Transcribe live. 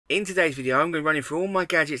In today's video, I'm going to run you through all my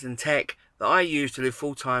gadgets and tech that I use to live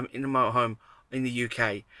full-time in a motorhome in the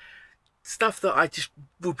UK. Stuff that I just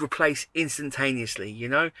would replace instantaneously, you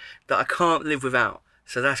know, that I can't live without.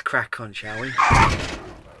 So let's crack on, shall we?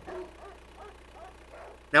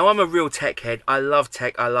 Now, I'm a real tech head. I love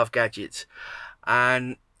tech, I love gadgets.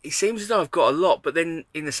 And it seems as though I've got a lot, but then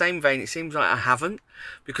in the same vein, it seems like I haven't,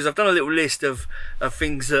 because I've done a little list of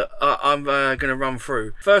things that I'm going to run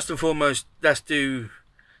through. First and foremost, let's do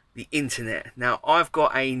the internet. Now, I've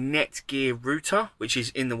got a Netgear router which is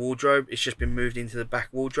in the wardrobe. It's just been moved into the back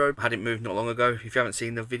wardrobe. I had it moved not long ago. If you haven't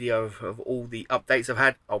seen the video of all the updates I've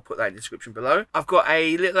had, I'll put that in the description below. I've got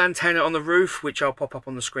a little antenna on the roof which I'll pop up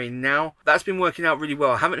on the screen now. That's been working out really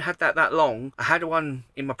well. I haven't had that long. I had one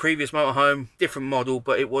in my previous motorhome, different model,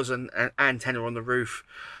 but it was an antenna on the roof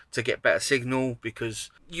to get better signal, because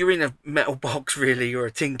you're in a metal box really, or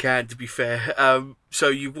a tin can, to be fair, so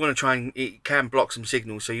you want to try and, it can block some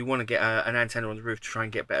signal, so you want to get an antenna on the roof to try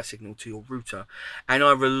and get better signal to your router. And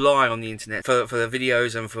I rely on the internet for the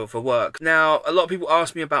videos and for work. Now, a lot of people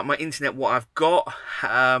ask me about my internet, what I've got.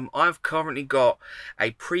 I've currently got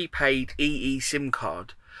a prepaid EE SIM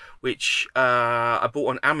card which I bought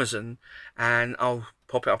on Amazon, and I'll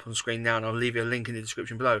pop it up on screen now and I'll leave you a link in the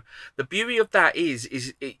description below. The beauty of that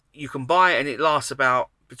is you can buy it and it lasts about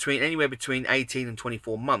anywhere between 18 and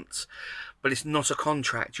 24 months, but it's not a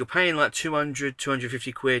contract. You're paying like 200,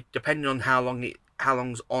 250 quid depending on how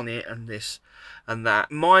long's on it and this and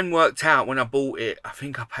that. Mine worked out when I bought it, I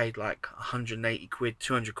think I paid like 180 quid,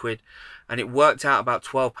 200 quid, and it worked out about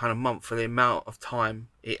 £12 a month for the amount of time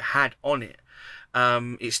it had on it.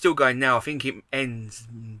 It's still going now. I think it ends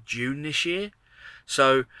in June this year.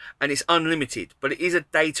 So, and it's unlimited, but it is a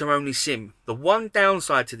data only SIM. The one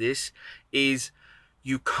downside to this is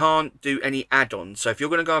you can't do any add-ons. So if you're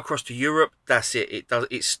going to go across to Europe, that's it.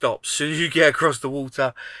 It stops. As soon as you get across the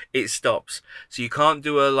water, it stops. So you can't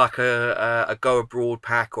do a go abroad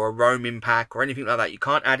pack or a roaming pack or anything like that. You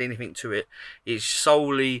can't add anything to it. It's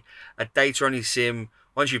solely a data only SIM.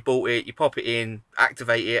 Once you've bought it, you pop it in,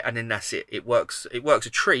 activate it, and then that's it. It works a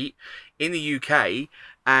treat in the UK,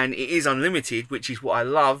 and it is unlimited, which is what I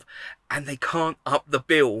love. And they can't up the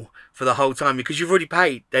bill for the whole time because you've already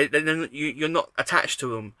paid. You're not attached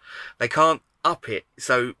to them. They can't up it,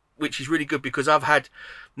 so which is really good, because I've had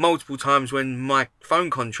multiple times when my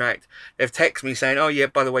phone contract, they've texted me saying, oh yeah,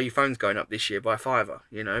 by the way, your phone's going up this year by £5,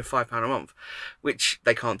 you know, £5 a month, which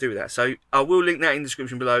they can't do that. So I will link that in the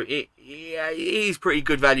description below. It is pretty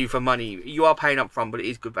good value for money. You are paying up front, but it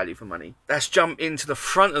is good value for money. Let's jump into the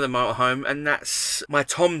front of the motorhome, and that's my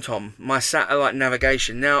TomTom, my satellite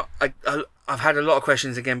navigation. Now, I've had a lot of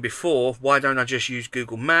questions again before, why don't I just use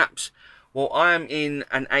Google Maps? Well, I am in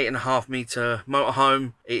an 8.5 metre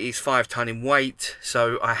motorhome. It is 5 tonne in weight,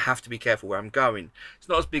 so I have to be careful where I'm going. It's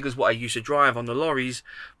not as big as what I used to drive on the lorries,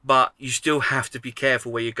 but you still have to be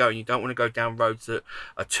careful where you're going. You don't want to go down roads that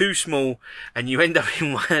are too small and you end up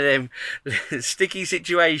in one of them sticky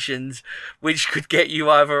situations which could get you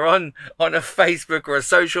either on a Facebook or a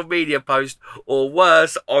social media post, or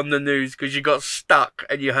worse, on the news because you got stuck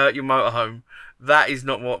and you hurt your motorhome. That is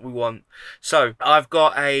not what we want. So I've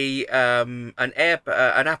got an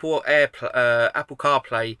Apple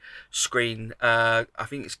CarPlay screen. I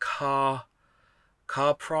think it's Car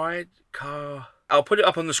Pride. I'll put it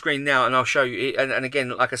up on the screen now and I'll show you it. And again,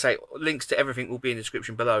 like I say, links to everything will be in the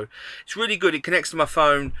description below. It's really good. It connects to my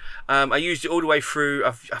phone. I used it all the way through.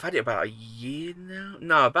 I've had it about a year now.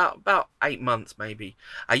 No, about 8 months maybe.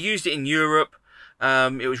 I used it in Europe.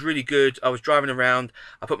 It was really good. I was driving around.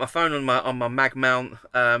 I put my phone on my mag mount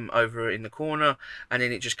over in the corner, and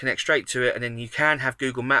then it just connects straight to it. And then you can have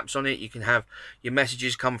Google Maps on it. You can have your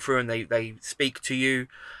messages come through and they speak to you.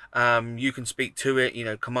 You can speak to it, you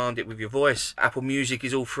know, command it with your voice. Apple Music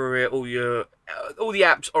is all through it. All the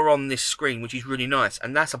apps are on this screen, which is really nice.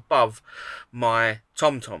 And that's above my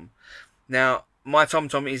TomTom. Now, my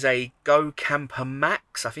TomTom is a Go Camper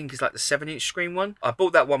Max. I think it's like the 7-inch screen one. I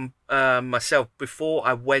bought that one myself before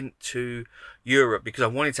I went to Europe, because I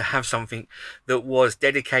wanted to have something that was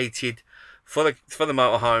dedicated for the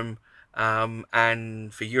motorhome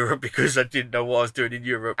and for Europe, because I didn't know what I was doing in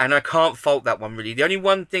Europe. And I can't fault that one really. The only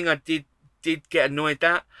one thing I did get annoyed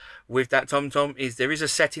at with that TomTom is there is a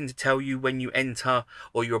setting to tell you when you enter,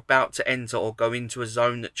 or you're about to enter or go into a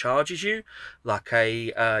zone that charges you, like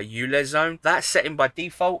a ULEZ zone. That setting by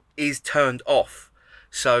default is turned off,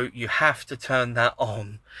 so you have to turn that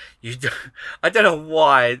on. I don't know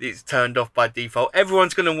why it's turned off by default.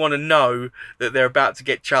 Everyone's going to want to know that they're about to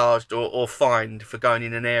get charged or fined for going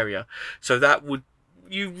in an area, so that would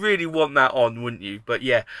you really want that on, wouldn't you? But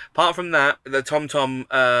yeah, apart from that, the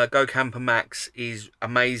TomTom Go Camper Max is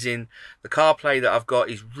amazing. The CarPlay that I've got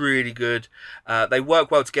is really good. They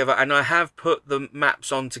work well together, and I have put the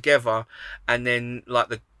maps on together, and then like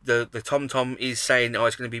the TomTom is saying, oh,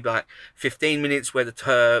 it's going to be like 15 minutes, where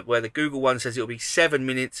the Google one says it'll be 7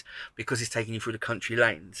 minutes, because it's taking you through the country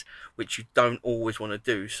lanes, which you don't always want to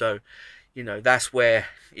do. So, you know, that's where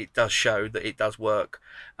it does show that it does work.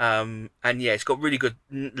 And yeah, it's got really good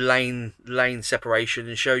lane separation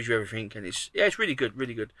and shows you everything, and it's really good,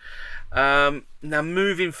 really good. Now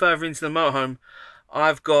moving further into the motorhome,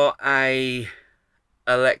 I've got a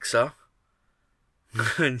Alexa.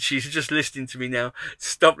 And she's just listening to me now.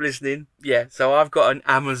 Stop listening. Yeah, so I've got an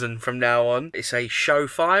Amazon from now on. It's a Show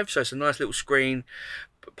 5, so it's a nice little screen.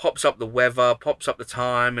 Pops up the weather, pops up the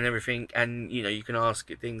time and everything, and you know, you can ask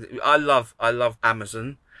it things. I love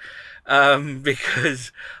Amazon,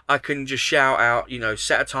 because I can just shout out, you know,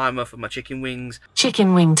 set a timer for my chicken wings.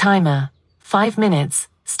 Chicken wing timer, 5 minutes.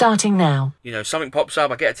 Starting now. You know, something pops up,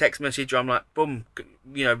 I get a text message, I'm like, boom,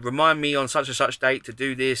 you know, remind me on such and such date to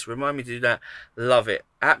do this, remind me to do that. Love it,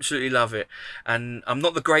 absolutely love it. And I'm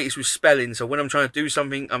not the greatest with spelling, so when I'm trying to do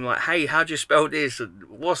something, I'm like, hey, how do you spell this, and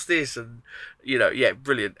what's this, and you know, yeah,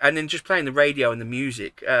 brilliant. And then just playing the radio and the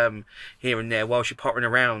music here and there while you're pottering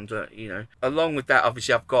around, you know. Along with that,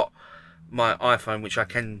 obviously, I've got my iPhone, which I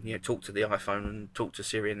can, you know, talk to the iPhone and talk to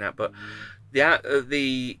Siri and that, but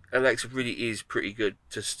the Alexa really is pretty good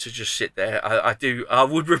to just sit there. I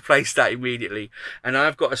would replace that immediately. And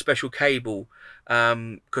I've got a special cable,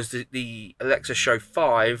 because the Alexa Show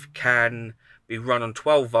 5 can be run on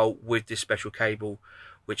 12 volt with this special cable,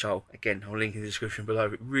 which I'll link in the description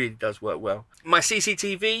below. It really does work well. My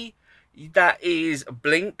CCTV, that is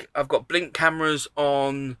Blink. I've got Blink cameras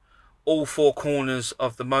on all 4 corners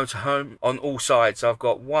of the motorhome, on all sides. So I've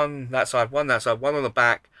got one that side, one that side, one on the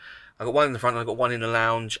back. I've got one in the front, I've got one in the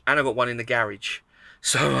lounge, and I've got one in the garage.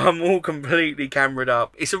 So I'm all completely cameraed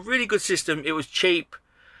up. It's a really good system. It was cheap.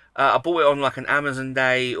 I bought it on like an Amazon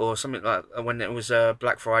day or something, like when it was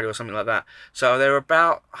Black Friday or something like that. So they're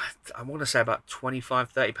about, I want to say about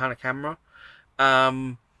 £25–30 a camera.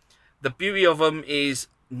 The beauty of them is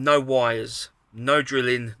no wires, no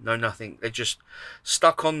drilling, no nothing. They're just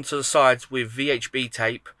stuck onto the sides with VHB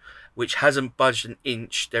tape, which hasn't budged an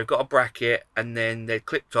inch. They've got a bracket, and then they're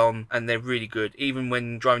clipped on, and they're really good. Even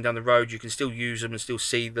when driving down the road, you can still use them and still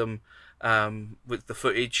see them with the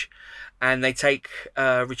footage. And they take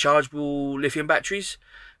rechargeable lithium batteries.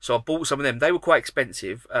 So I bought some of them. They were quite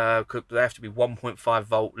expensive, because they have to be 1.5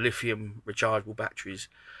 volt lithium rechargeable batteries.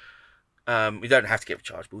 You don't have to get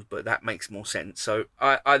rechargeables, but that makes more sense. So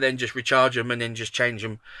I then just recharge them and then just change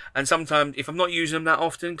them. And sometimes, if I'm not using them that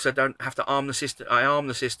often, because I don't have to arm the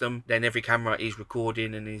system, then every camera is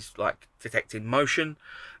recording and is like detecting motion.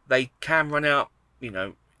 They can run out, you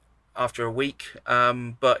know, after a week,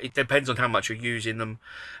 but it depends on how much you're using them.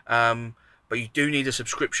 But you do need a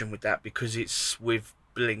subscription with that, because it's with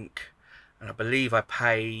Blink, and I believe I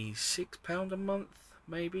pay £6 a month,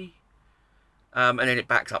 maybe. And then it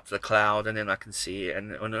backs up to the cloud, and then I can see it,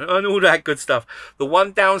 and all that good stuff. The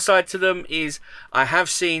one downside to them is I have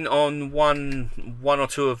seen on one or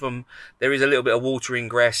two of them, there is a little bit of water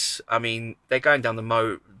ingress. I mean, they're going down the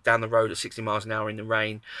road at 60 miles an hour in the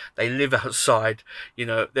rain. They live outside. You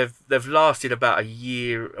know, they've lasted about a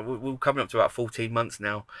year. We're coming up to about 14 months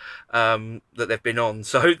now that they've been on.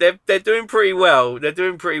 So they're doing pretty well. They're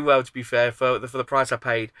doing pretty well, to be fair, for the price I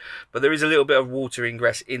paid. But there is a little bit of water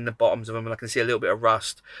ingress in the bottoms of them, and I can see a little bit of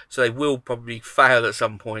rust. So they will probably fail at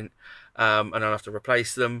some point, and I'll have to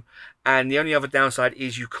replace them. And the only other downside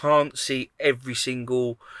is you can't see every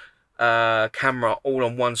single camera all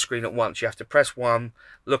on one screen at once. You have to press one,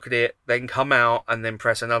 look at it, then come out, and then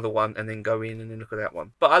press another one, and then go in and then look at that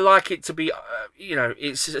one. But I like it to be, you know,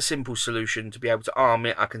 it's a simple solution to be able to arm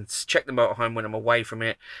it. I can check the motorhome when I'm away from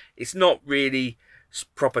it. It's not really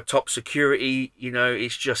proper top security, you know,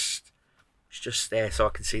 it's just there so I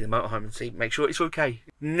can see the motorhome and make sure it's okay.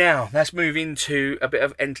 Now let's move into a bit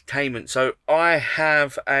of entertainment. So I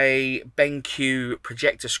have a BenQ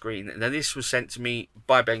projector screen. Now this was sent to me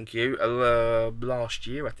by BenQ last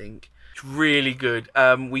year, I think. It's really good.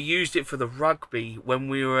 We used it for the rugby when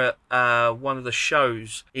we were at one of the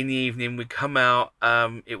shows in the evening. We'd come out,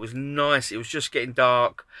 it was nice, it was just getting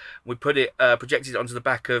dark. We put it, projected it onto the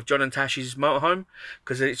back of John and Tash's motorhome,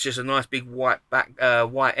 because it's just a nice big white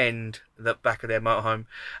end, the back of their motorhome,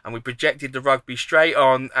 and we projected the rugby straight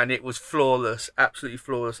on, and it was flawless, absolutely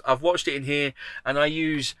flawless. I've watched it in here, and I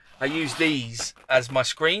use these as my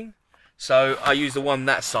screen. So I use the one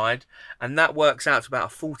that side, and that works out to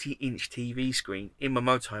about a 40-inch TV screen in my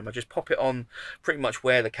motorhome. I just pop it on pretty much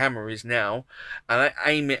where the camera is now, and I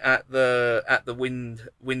aim it at the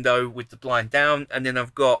window with the blind down, and then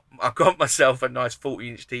I've got myself a nice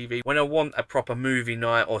 40-inch TV. When I want a proper movie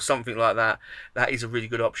night or something like that, that is a really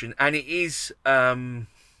good option, and it is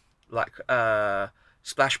like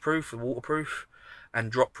splash proof, waterproof,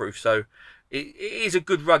 and drop proof. So it is a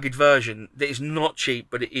good rugged version that is not cheap,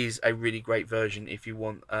 but it is a really great version if you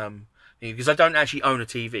want, because I don't actually own a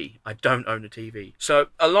TV. I don't own a TV. So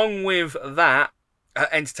along with that,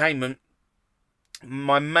 entertainment,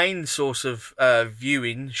 my main source of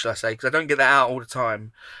viewing, shall I say, because I don't get that out all the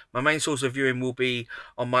time, my main source of viewing will be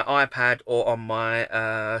on my iPad or on my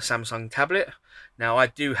Samsung tablet. Now, I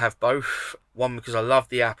do have both. One, because I love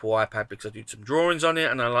the Apple iPad because I do some drawings on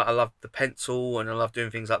it, and I love the pencil, and I love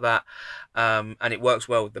doing things like that. And it works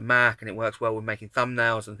well with the Mac, and it works well with making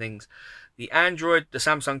thumbnails and things. The Android, the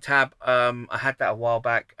Samsung Tab, I had that a while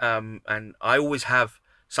back, and I always have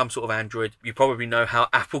some sort of Android. You probably know how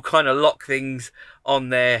Apple kind of lock things on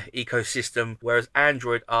their ecosystem, whereas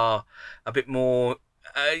Android are a bit more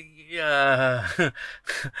yeah,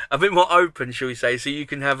 a bit more open, shall we say, so you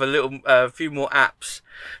can have a few more apps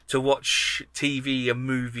to watch TV and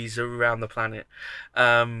movies around the planet.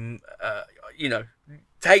 You know,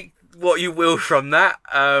 take what you will from that.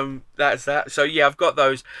 That's that. So yeah, I've got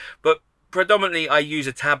those, but predominantly I use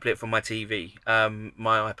a tablet for my TV,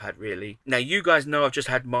 my iPad really. Now, you guys know I've just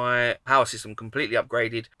had my power system completely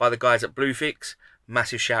upgraded by the guys at Bluefix.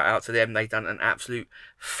 Massive shout out to them. They've done an absolute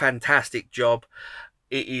fantastic job.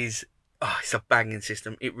 It is, it's a banging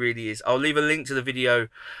system. It really is. I'll leave a link to the video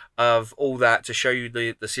of all that to show you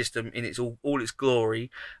the system in its all its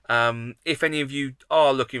glory. If any of you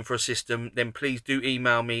are looking for a system, then please do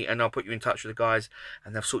email me, and I'll put you in touch with the guys,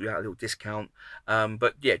 and they'll sort you out a little discount.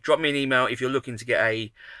 But yeah, drop me an email if you're looking to get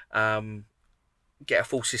a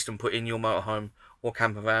full system put in your motorhome or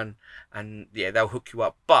camper van, and yeah, they'll hook you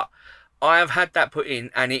up. But I have had that put in,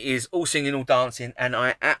 and it is all singing, all dancing, and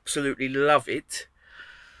I absolutely love it.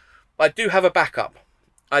 I do have a backup.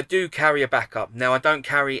 I do carry a backup. Now, I don't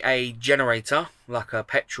carry a generator, like a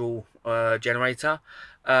petrol generator,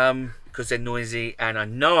 because they're noisy, and I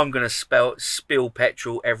know I'm going to spill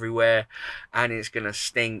petrol everywhere, and it's going to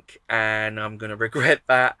stink, and I'm going to regret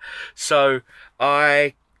that. So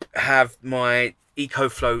I have my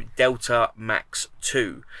EcoFlow Delta Max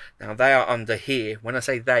 2. Now, they are under here. When I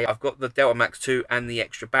say they, I've got the Delta Max 2 and the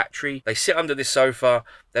extra battery. They sit under this sofa.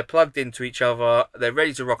 They're plugged into each other. They're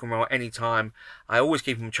ready to rock and roll anytime. I always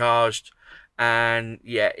keep them charged. And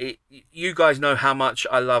yeah, you guys know how much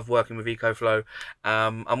I love working with EcoFlow.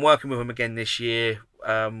 I'm working with them again this year.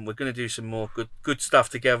 We're going to do some more good stuff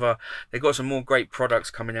together. They've got some more great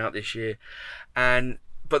products coming out this year.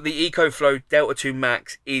 But the EcoFlow Delta 2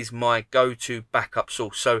 Max is my go-to backup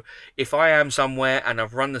source. So if I am somewhere and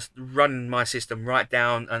I've run my system right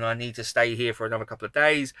down and I need to stay here for another couple of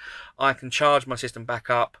days, I can charge my system back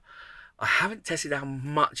up. I haven't tested how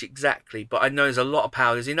much exactly, but I know there's a lot of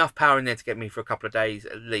power. There's enough power in there to get me for a couple of days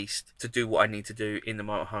at least to do what I need to do in the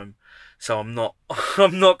motorhome. So I'm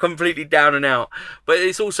not completely down and out. But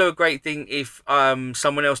it's also a great thing if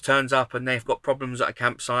someone else turns up and they've got problems at a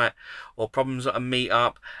campsite or problems at a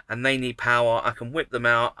meetup and they need power. I can whip them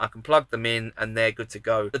out, I can plug them in, and they're good to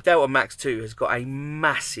go. The Delta Max 2 has got a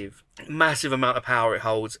massive amount of power it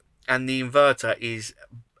holds, and the inverter is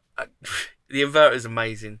the inverter is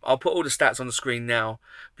amazing. I'll put all the stats on the screen now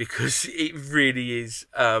because it really is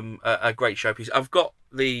a great showpiece. I've got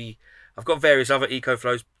various other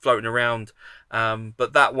EcoFlows floating around,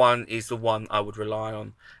 but that one is the one I would rely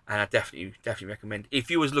on, and I definitely recommend.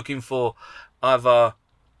 If you was looking for either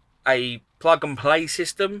a plug and play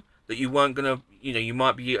system that you weren't gonna, you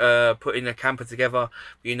might be putting a camper together,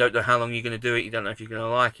 but you don't know how long you're gonna do it, you don't know if you're gonna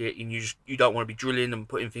like it, and you don't want to be drilling and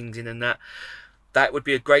putting things in and that would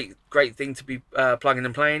be a great thing to be plugging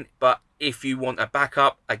and playing. But if you want a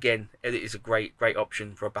backup, again, it is a great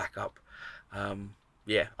option for a backup.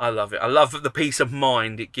 Yeah, I love it. I love the peace of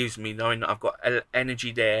mind it gives me knowing that I've got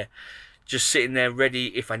energy there, just sitting there ready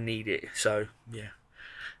if I need it. So yeah,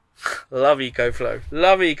 love EcoFlow.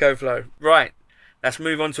 Love EcoFlow. Right. Let's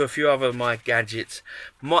move on to a few other of my gadgets.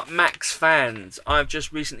 Max fans. I've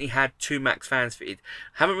just recently had 2 Max fans fitted.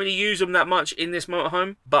 Haven't really used them that much in this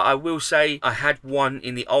motorhome, but I will say I had one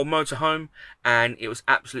in the old motorhome and it was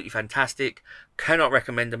absolutely fantastic. Cannot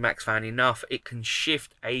recommend a Max fan enough. It can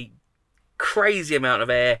shift a crazy amount of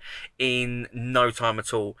air in no time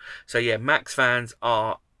at all. So yeah, Max fans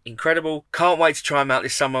are incredible. Can't wait to try them out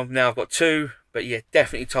this summer. Now I've got 2. But yeah,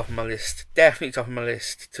 definitely top of my list. Definitely top of my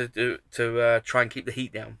list to try and keep the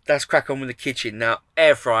heat down. Let's crack on with the kitchen now.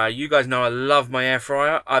 Air fryer. You guys know I love my air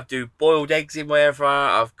fryer. I do boiled eggs in my air fryer.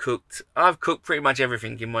 I've cooked pretty much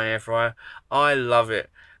everything in my air fryer. I love it.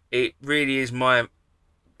 It really is my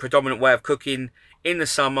predominant way of cooking in the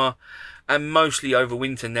summer and mostly over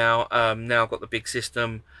winter now. Now I've got the big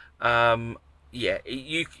system. Yeah,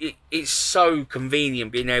 it's so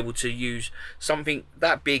convenient being able to use something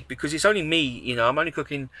that big, because it's only me, you know, I'm only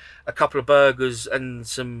cooking a couple of burgers and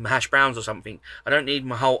some hash browns or something. I don't need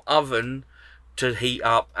my whole oven to heat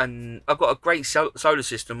up, and I've got a great solar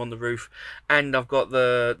system on the roof, and I've got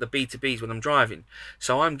the B2Bs when I'm driving,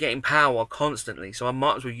 so I'm getting power constantly, so I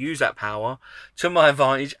might as well use that power to my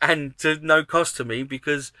advantage and to no cost to me,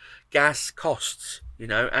 because gas costs, you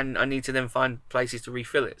know, and I need to then find places to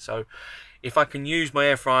refill it. So if I can use my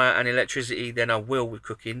air fryer and electricity, then I will with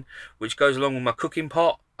cooking, which goes along with my cooking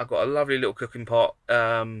pot. I've got a lovely little cooking pot,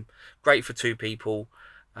 great for 2 people.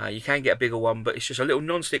 You can get a bigger one, but it's just a little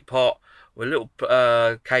non-stick pot with a little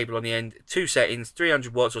cable on the end, 2 settings,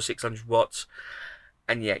 300 watts or 600 watts.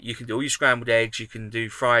 And yeah, you can do all your scrambled eggs, you can do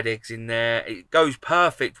fried eggs in there. It goes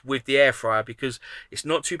perfect with the air fryer because it's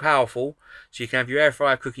not too powerful. So you can have your air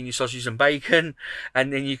fryer cooking your sausages and bacon,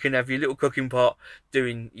 and then you can have your little cooking pot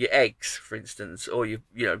doing your eggs, for instance, or your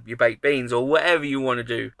baked beans, or whatever you want to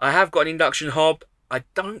do. I have got an induction hob. I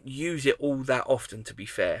don't use it all that often, to be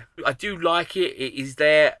fair. I do like it. It is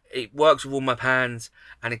there. It works with all my pans.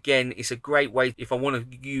 And again, it's a great way if I want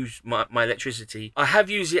to use my electricity. I have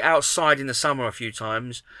used it outside in the summer a few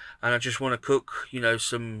times, and I just want to cook, you know,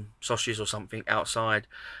 some sausages or something outside,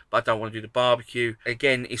 but I don't want to do the barbecue.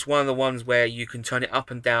 Again, it's one of the ones where you can turn it up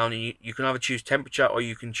and down, and you can either choose temperature or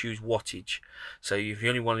you can choose wattage. So if you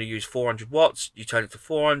only want to use 400 watts, you turn it to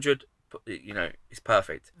 400. You know, it's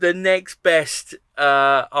perfect. The next best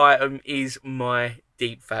item is my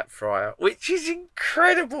deep fat fryer, which is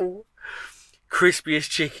incredible. Crispiest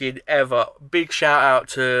chicken ever. Big shout out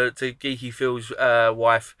to Geeky Phil's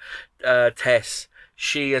wife, Tess.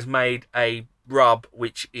 She has made a rub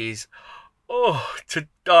which is to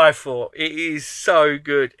die for. It is so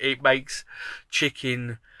good. It makes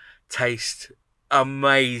chicken taste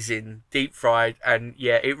amazing, deep fried, and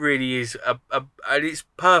yeah, it really is and it's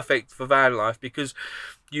perfect for van life, because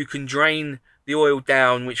you can drain the oil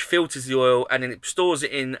down, which filters the oil, and then it stores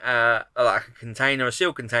it in like a container, a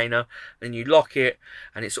sealed container, and you lock it,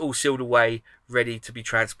 and it's all sealed away, ready to be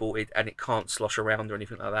transported, and it can't slosh around or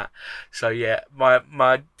anything like that. So yeah,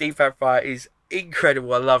 my deep fat fryer is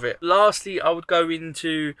incredible. I love it. Lastly, I would go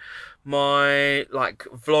into my like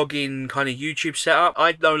vlogging kind of YouTube setup.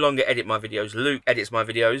 I no longer edit my videos. Luke edits my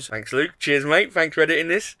videos. Thanks, Luke. Cheers, mate. Thanks for editing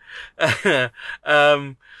this.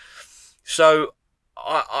 So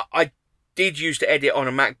I did used to edit on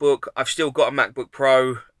a MacBook. I've still got a MacBook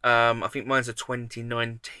Pro. I think mine's a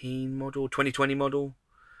 2019 model, 2020 model.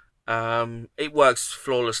 It works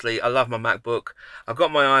flawlessly. I love my MacBook. I've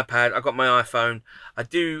got my iPad, I've got my iPhone. I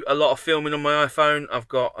do a lot of filming on my iPhone. I've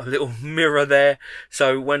got a little mirror there,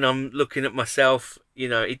 so when I'm looking at myself, you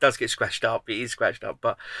know, it does get scratched up. It is scratched up,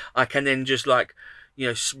 but I can then just, like, you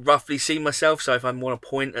know, roughly see myself. So if I want to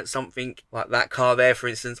point at something like that car there, for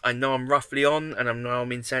instance, I know I'm roughly on, and I know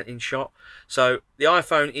I'm in shot. So the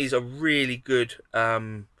iPhone is a really good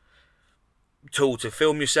tool to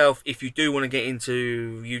film yourself. If you do want to get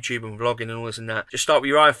into YouTube and vlogging and all this and that, just start with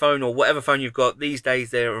your iPhone or whatever phone you've got. These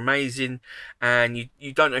days they're amazing, and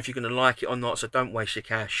you don't know if you're going to like it or not, so don't waste your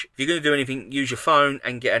cash. If you're going to do anything, use your phone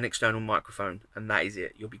and get an external microphone, and that is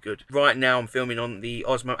it. You'll be good. Right now I'm filming on the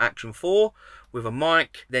Osmo Action 4 with a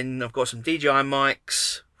mic. Then I've got some DJI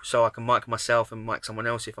mics, so I can mic myself and mic someone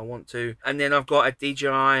else if I want to. And then I've got a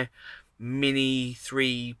DJI Mini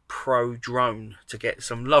 3 Pro drone to get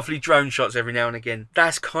some lovely drone shots every now and again.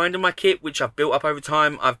 That's kind of my kit, which I've built up over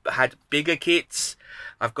time. I've had bigger kits.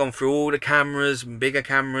 I've gone through all the cameras and bigger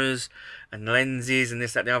cameras and lenses and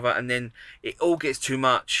this, that, and the other, and then it all gets too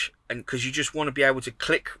much, and because you just want to be able to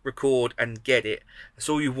click record and get it. That's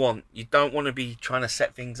all you want. You don't want to be trying to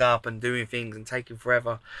set things up and doing things and taking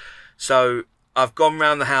forever. So I've gone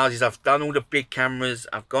around the houses, I've done all the big cameras,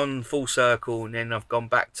 I've gone full circle, and then I've gone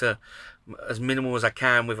back to as minimal as I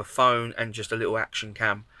can with a phone and just a little action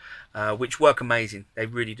cam, which work amazing. They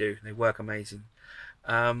really do. They work amazing.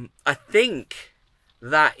 I think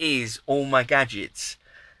that is all my gadgets.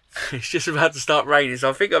 It's just about to start raining, so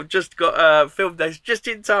I think I've just got filmed this just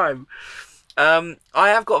in time. I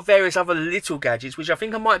have got various other little gadgets, which I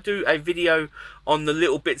think I might do a video on the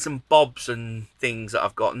little bits and bobs and things that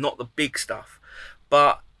I've got, not the big stuff.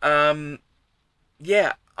 But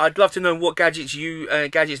yeah, I'd love to know what gadgets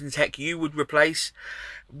gadgets and tech you would replace.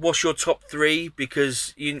 What's your top three?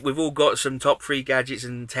 Because we've all got some top three gadgets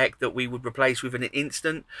and tech that we would replace within an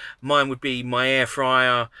instant. Mine would be my air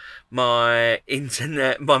fryer, my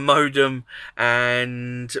internet, my modem,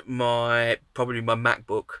 and probably my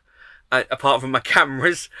MacBook. Apart from my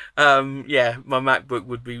cameras, yeah, my MacBook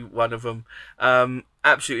would be one of them.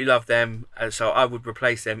 Absolutely love them, so I would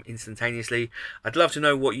replace them instantaneously. I'd love to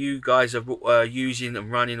know what you guys are using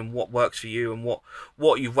and running, and what works for you, and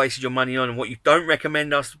what you've wasted your money on, and what you don't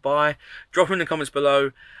recommend us to buy. Drop them in the comments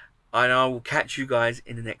below, and I will catch you guys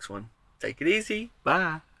in the next one. Take it easy.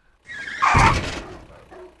 Bye.